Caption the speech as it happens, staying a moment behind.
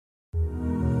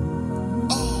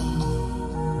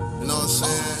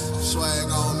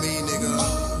swag on me, nigga.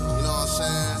 You know what I'm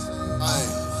saying? Hey,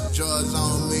 drugs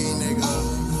on me, nigga.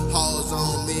 Hoes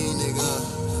on me, nigga.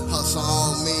 Hustle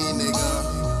on me, nigga.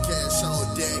 Cash on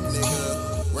deck,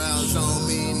 nigga. Rounds on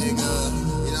me, nigga.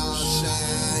 You know what I'm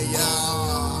saying? Yeah.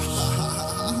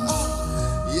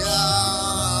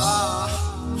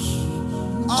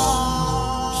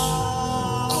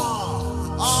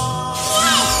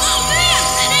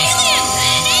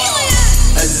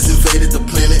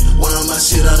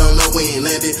 Shit, I don't know we ain't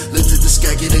landed. Looked at the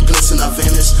sky, get a glimpse and I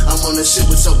vanished. I'm on the shit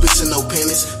with so bitch and no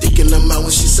panties. Dicking them out when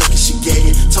she suckin', she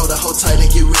gagging. Told her hold tight and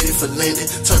get ready for landing.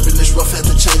 Turbulence rough, had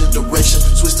to change the direction.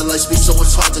 Switch the light speed so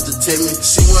it's hard to detect me.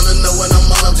 She wanna know when I'm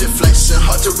on, I'm just flexing.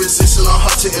 Hard to resist and I'm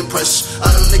hard to impress.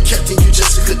 I am the captain, you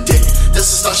just a cadet. That's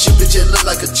a Starship-H, it look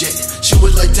like a jet. She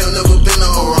was like, damn, never been to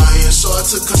Orion. So I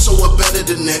took her somewhere better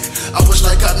than that. I was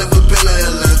like, I never been to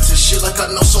Atlantis. Shit like I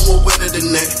know somewhere wetter than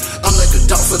that. I'm like a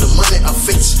dog for the money I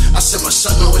fix. I said my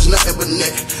son, no, it's nothing but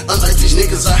neck. Unlike these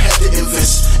niggas, I had to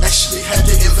invest. Actually had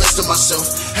to invest in myself.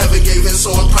 Haven't gave in,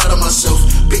 so I'm proud of myself.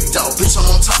 Big dog, bitch, I'm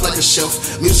on top like a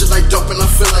shelf. Music like dope and I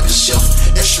feel like a shelf.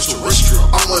 Extraterrestrial,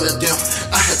 I'm one of them.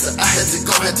 I had to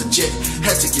go, had to jet.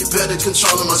 Had to get better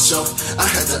controlling myself. I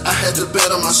had to bet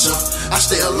on myself. I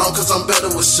stay alone cause I'm better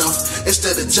with self.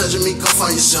 Instead of judging me, go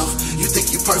find yourself. You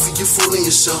think you perfect, you fooling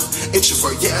yourself.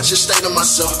 Introvert, yeah, I just stay to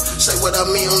myself. Say what I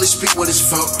mean, only speak what is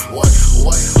felt. What,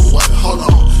 hold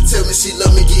on. Tell me she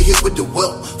love me, get hit with the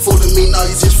welt. Fooling me, now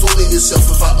you just fooling yourself.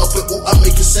 If I up it, ooh, I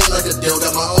make it sound like a deal.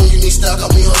 Got my own unique style,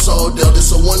 call me Hustle Odell.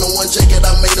 This a one-on-one jacket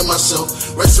I made of myself.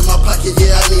 Rest in my pocket,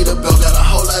 yeah, I need a belt. Got a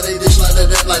whole lot of this, like that,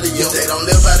 like a yo. They don't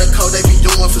live by the code, they be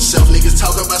doing for self. Niggas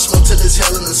talking about smoke till it's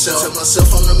hell in themselves. Tell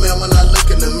myself I'm the man when I look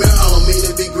in the mirror. I don't mean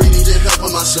to be greedy, just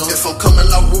helping myself. If I'm coming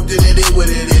out rude, then it is what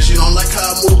it is. You don't like how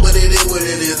I move, but it is what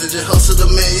it is. It's just hustle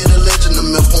the man, you're the legend, the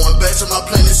myth. Going back to my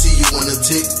planet, see you on the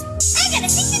tick. I gotta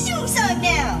sing the doom song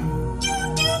now.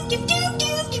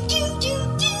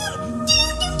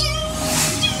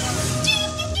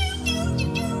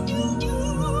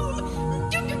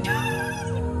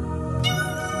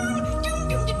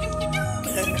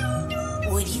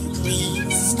 Would you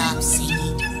please stop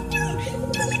singing?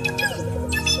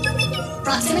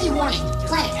 Proximity warning.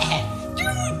 Planet ahead.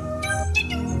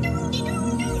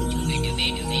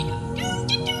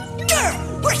 Grr!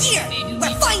 We're here!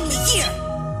 We're finally here!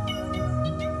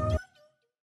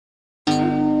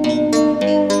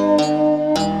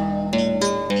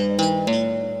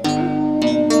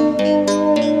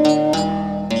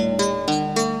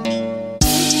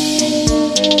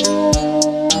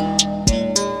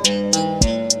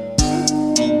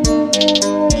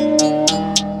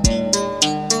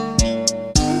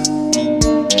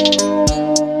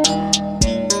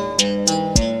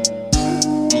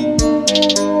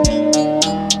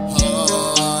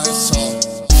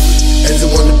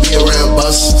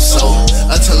 So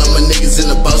I tell all my niggas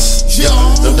in the bus, yeah.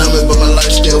 No diamonds, but my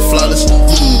life still flawless.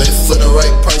 Baby, for the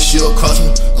right price, you'll cost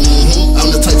me.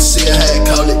 I'm the type to see a hat,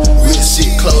 call it. Real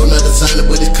shit, clothes, not designer,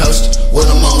 but it cost.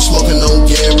 What I'm on, smoking on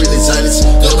Gary, really silence.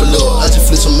 Go to Lord, I just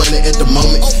flip some money at the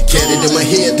moment. Carried in my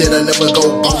head that I never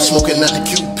go broke. Smoking out the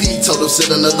QP, told him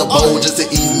sit another bowl just to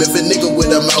eat. If a nigga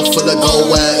with a mouth full of gold,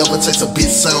 why I ever taste a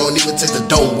bitch, I don't even taste the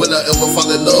dough. Will I ever fall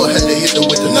in love? Had to hit him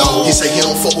with the no. He say he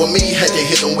don't fuck with me, had to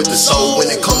hit him with the soul. When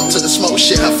it comes to the smoke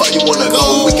shit, how far you wanna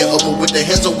go? We can up it with the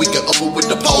hands or we can up it with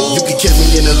the pole. You can catch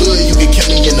me in the hood, you can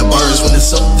catch me in the birds. When it's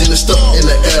up, then it's stuck in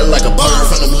the air like a bird.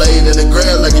 From them laid in the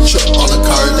ground like a truck on a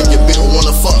car. Think your bitch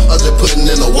wanna fuck, I just putting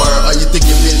in a word. Are you think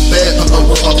your bitch bad?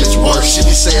 Well, I'm bitch worse. She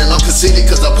be saying I'm conceited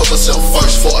cause I put myself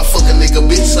first. Before I fuck a nigga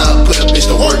bitch, I put a bitch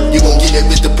to work. You gon' get that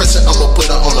bitch depressing, I'ma put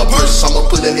her on a purse. I'ma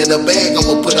put her in a bag,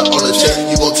 I'ma put her on a check.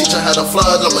 You gon' teach her how to fly,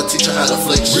 I'ma teach her how to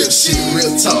flex. Real shit,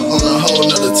 real talk on a whole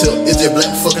nother tip. Is that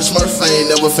black fucking Smurf? I ain't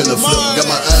never finna flip. Got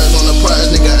my eyes on the prize,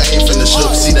 nigga, I ain't finna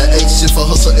slip. See the H shit for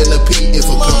hustle and the P if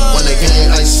for pimp. When the game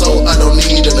I sold, I don't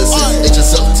need an assist. It's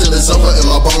just up till it's over and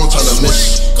my bone tryna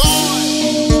miss.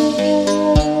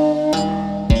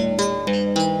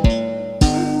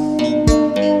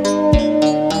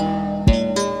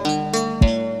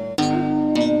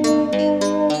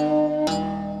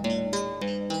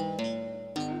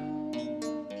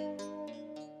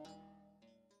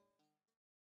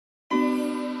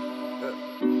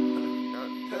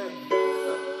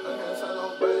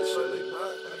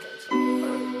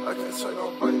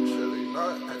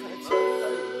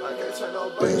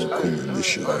 Coomin, this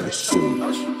shit out of soul.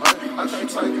 I can't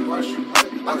take you right.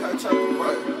 I can't take you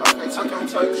right. I can't take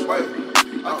you right.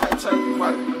 I can't take you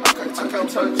right. I can't take you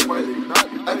right.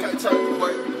 I can't take you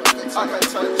right. I can't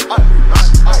take you right.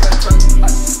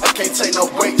 I can't take no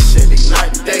breaks, Shelly,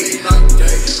 night day.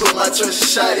 Put my trust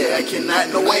shawty, I cannot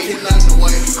no way.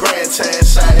 Grand tan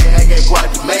shawty, I got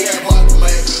Guatemala.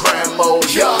 Grand mode,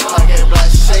 yeah, I got black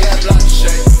shake.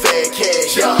 Fat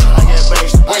cash, yeah, I got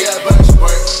banks to break.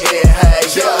 Head high,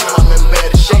 yeah, I'm in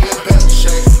better shape.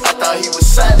 I thought he was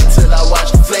silent till I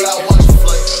watched the flake.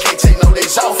 Can't take no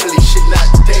days off, really shit not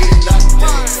today.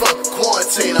 Fuck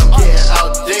quarantine, I'm getting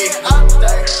out today.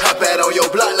 Hop out on your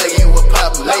block like it was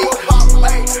poppin' late.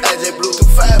 I just blew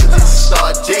through 5 and this is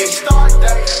start day.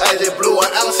 I just blew an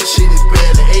ounce and shit is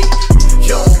barely 8.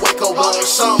 You don't wake up on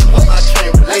something, I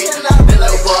can't relate. That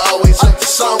little boy always up to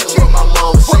something, what my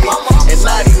mama say. And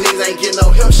now these niggas ain't getting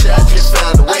no help shit, I just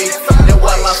found a way. That's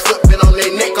why my foot been on their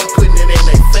neck, I'm putting it in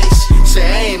their face. Say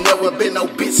I ain't never been no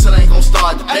bitch, so I ain't gon'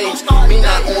 start the days. Me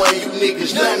not on you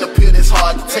niggas, nothing up here that's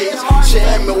hard to taste. Shit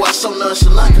had me watch so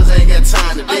nonchalant, cause I ain't got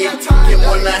time today. Get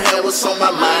more than I had what's on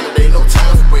my mind today, no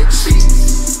time for break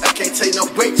sheets. I can't take no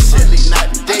breaks, silly,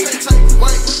 not today.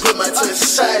 Put my to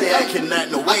society, I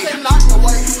cannot no way.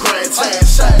 Grand tan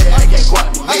shawty, I got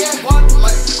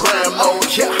Guatemala. Grand mode,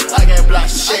 yeah, I got black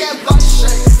shake.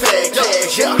 Fat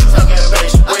cash, yeah, I got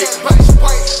banks to break.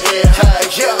 Head high,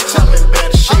 yeah, I'm in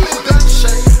better shape.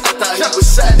 I thought he was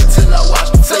silent till I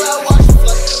watched the tape.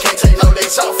 Can't take no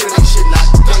days off for this shit, not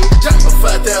today. A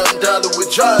 $5,000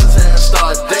 withdrawals and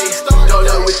start the day. Go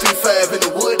there with 3-5 in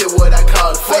the wood, is what I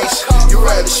call the face. You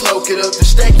rather smoke it up than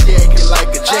stack it, acting like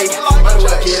a J. Might as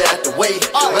well get out the way,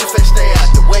 manifest stay out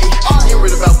the way. You ain't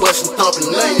really about busting, thumping,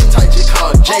 laying tight, just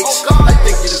call it Jakes. I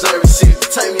think you deserve a seat to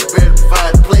take me, better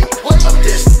provide a plate. I'm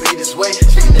destined to be this way, at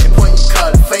that point you call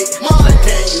it fate. Like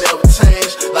damn, you never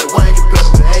change, like why ain't you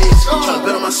better with age? Tryna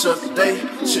better myself today,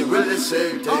 shit really this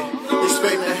every day.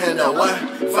 Expecting a handout, why?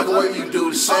 If I can work, you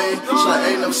do the same. Shit like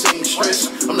ain't never seen stress.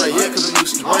 I'm like, yeah, cause I'm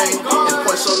used to rain. And the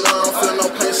point so long, I don't feel no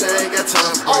pain, so I ain't got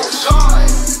time for breaks.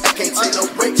 I can't take no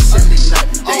breaks, silly, not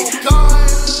today.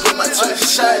 Put my touch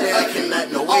shawty, I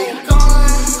cannot no way.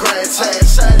 Grand tan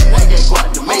shawty, I got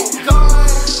Guatemala.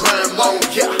 Grand mode,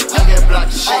 yeah, I got block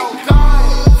to shake.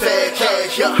 Fat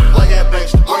cash, yeah, I got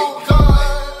banks to break.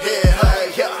 Head high,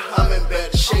 yeah, I'm in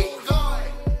better shape.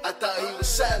 I thought he was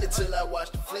silent till I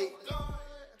watched the flake.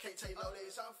 Can't take no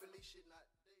days off for this shit, not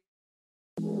today.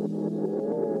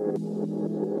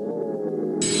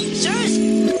 Sirs,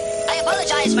 I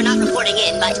apologize for not reporting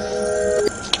in, but...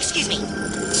 Excuse me.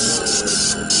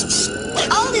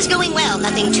 All is going well.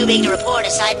 Nothing too big to report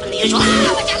aside from the usual...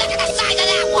 Ah, would you look at the size of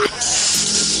that one?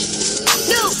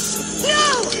 No!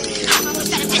 No! I'm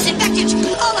almost out of disinfectant.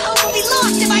 All hope will be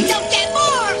lost if I don't get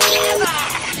more clever.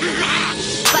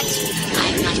 But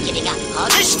I'm not giving up. I'll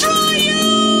destroy you!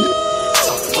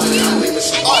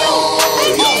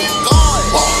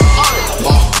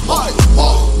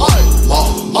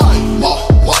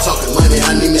 Talking money,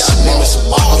 I need me some more.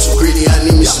 I'm too greedy, I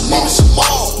need me some more.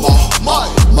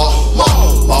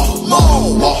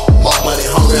 Money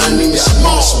hungry, I need me some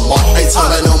more. Ain't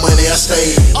talking about no money, I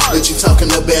stay. But you talking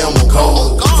the bad, I'm on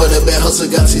go. For the bad hustle,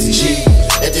 got TCG.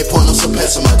 At that point, I'm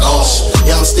surpassing my goals.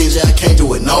 Yeah, I'm stingy, I can't do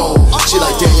it, no. She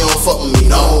like, damn, you don't fuck with me,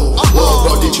 no. Well,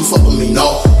 bro, did you fuck with me,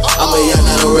 no. I'm a young,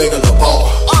 not a regular ball.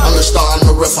 I'm the star, I'm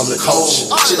the ref, I'm the coach.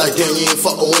 She like, damn, you ain't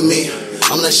fucking with me.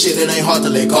 I'm that shit, it ain't hard to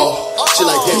let go. She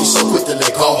like, damn, you so quick to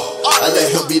let go. I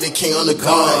let him be the king on the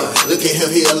guard. Look at him,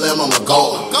 he a lamb, I'm a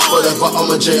goat. For that bar,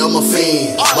 I'm a J, I'm a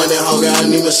fiend. Money hungry, I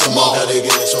need me some more. Now they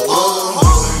get it so more.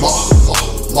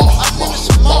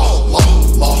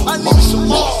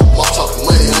 Talking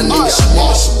money, I need me some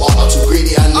more. I'm too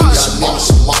greedy, I need me some more.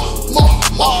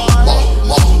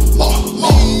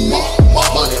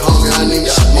 Money hungry, I need me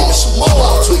some more.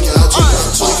 I'm tweaking, I'm tweaking.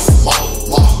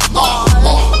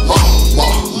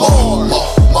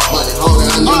 Money hungry,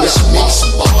 I need me some more.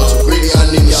 I'm too greedy,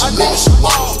 I need me some more.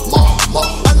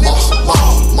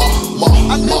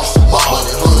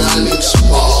 Money hungry, I need me some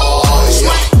more.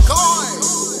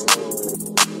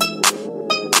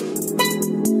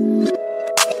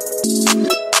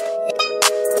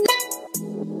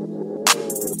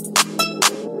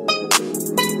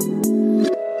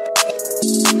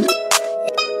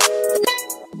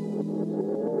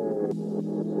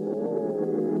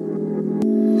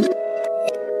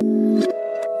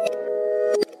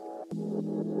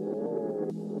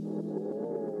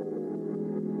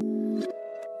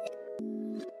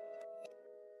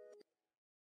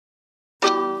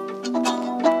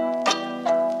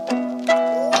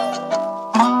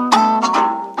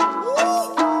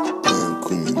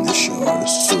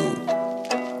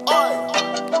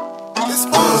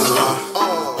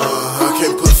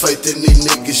 Faith in these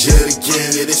niggas yet again.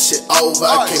 Yeah, this shit over.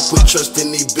 I can't put trust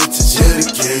in these bitches yet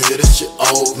again. Yeah, this shit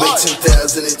over. Make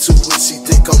 10,002 weeks, he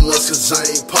think I'm nuts cause I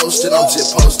ain't posted. I'm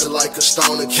just posted like a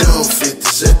stone and count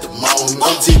 50s at the moment.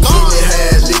 I'm just getting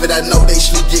high, leave it, I know they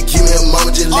sleep. Just give me a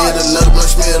moment, just lit another blunt,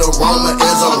 smell aroma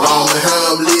as I'm roaming.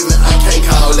 How I'm leaving, I can't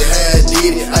call it. How I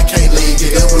did it, I can't leave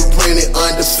it. That blueprint it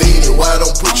undefeated. Why I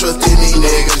don't put trust in these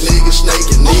niggas? Niggas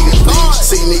snaking, niggas leave.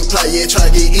 See me play, yeah, try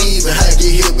to get even. How I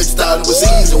get hit, bitch, thought it was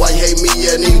easy. Why you hate me,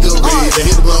 yeah, need good reason.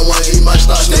 Hit the blunt one, he might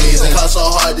start sneezing. Call so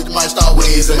hard that he might start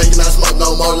wheezing. Making not smoke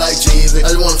no more like Jesus.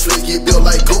 I just wanna flick, get built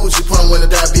like Gucci. Put when I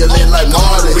die, be a lit like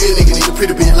Marley. Real nigga need a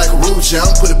pretty bitch like a Rucci.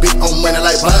 I'm put a bit on money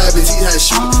like Bobby. T how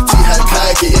shoot, T how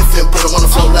cocky. Infant put him on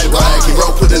the floor like Rocky.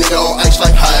 Bro, put a nigga on ice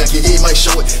like hockey. He might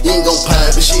show it, you ain't gon'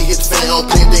 pipe it. She hit the fan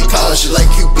on play, they cautious. Like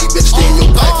QB, bitch, stay in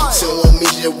your pocket. She want me,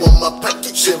 she want my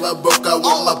pocket. Shit, I broke, I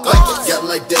want my pocket. Got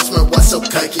like that, man, what's up,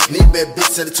 cocky? Need bad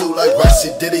bitch at the two like Rossi.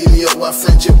 Did it in me up while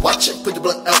French it, watch it. Put the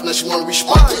blunt out, now she wanna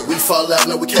respark it. We fall out,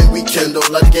 no, we can't rekindle.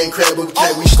 Like the game crab, but we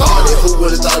can't restart it. Who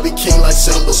would've thought I'd be king like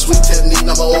Simba? Sweet technique,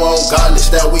 number one, godless,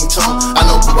 that we tongue. I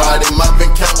know karate, my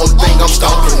bank count on the thing I'm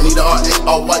stalking. Need a R8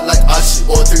 all white like Aussie,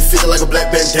 or 350 like a black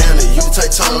bandana. You can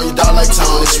take time on your dog like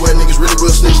Tony. Swear niggas really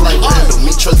real snitch like Randall.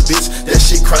 Me trust bitch, that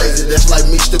shit crazy. That's like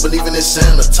me still believing in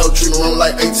Santa. Told treat room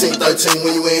like 18, 13.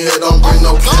 When you ain't here, don't bring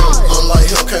no camera. Unlike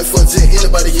him, can't fuck to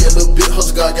anybody here. A little bit,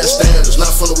 hustle God got standards.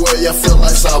 Not from the world, yeah, I feel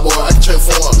like Cyborg. I can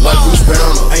transform like Bruce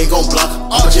Banner. I ain't gon' block her,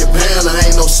 I'm just banner. I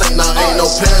ain't no saint, nah, I ain't no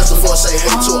pastor. Before I say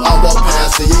hey to her, I walk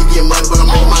past her. Yeah, get money, but I'm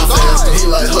making mine faster. He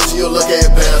like hustle, you look at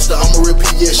pastor. I'm a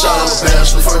repeat, yeah, shot, I'm a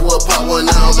bachelor. First world pop one,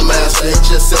 now I'm a master.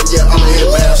 HSL, yeah, I'm a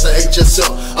headmaster. HSL,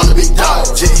 I'm the big dog.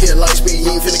 Jet hit like speed,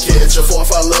 you ain't finna catch her. Before I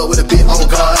fall in love with a bit on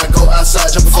God, I go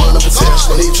outside, jump in front of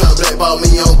potential. Nigga tryna blackball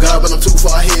me on God, but I'm too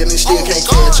far ahead and still can't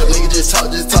catch up. Nigga just talk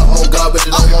on God, but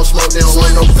they don't want smoke, they don't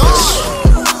want no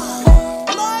pressure.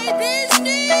 My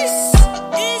business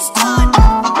is done.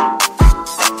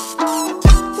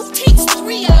 Who takes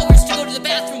 3 hours to go to the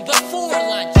bathroom before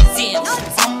lunch is in?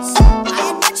 Nonsense. I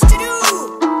had much to do.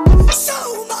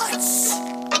 So much.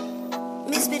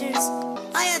 Miss Bitters,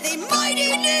 I have a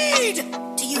mighty need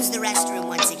to use the restroom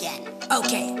once again.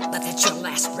 Okay, but that's your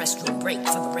last restroom break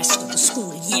for the rest of the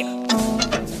school year.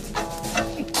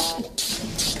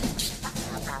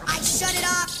 I shut it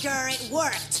off, Gurr. It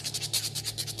worked.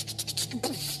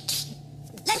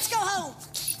 Let's go home.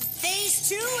 Phase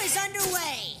 2 is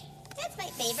underway. That's my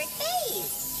favorite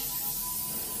phase.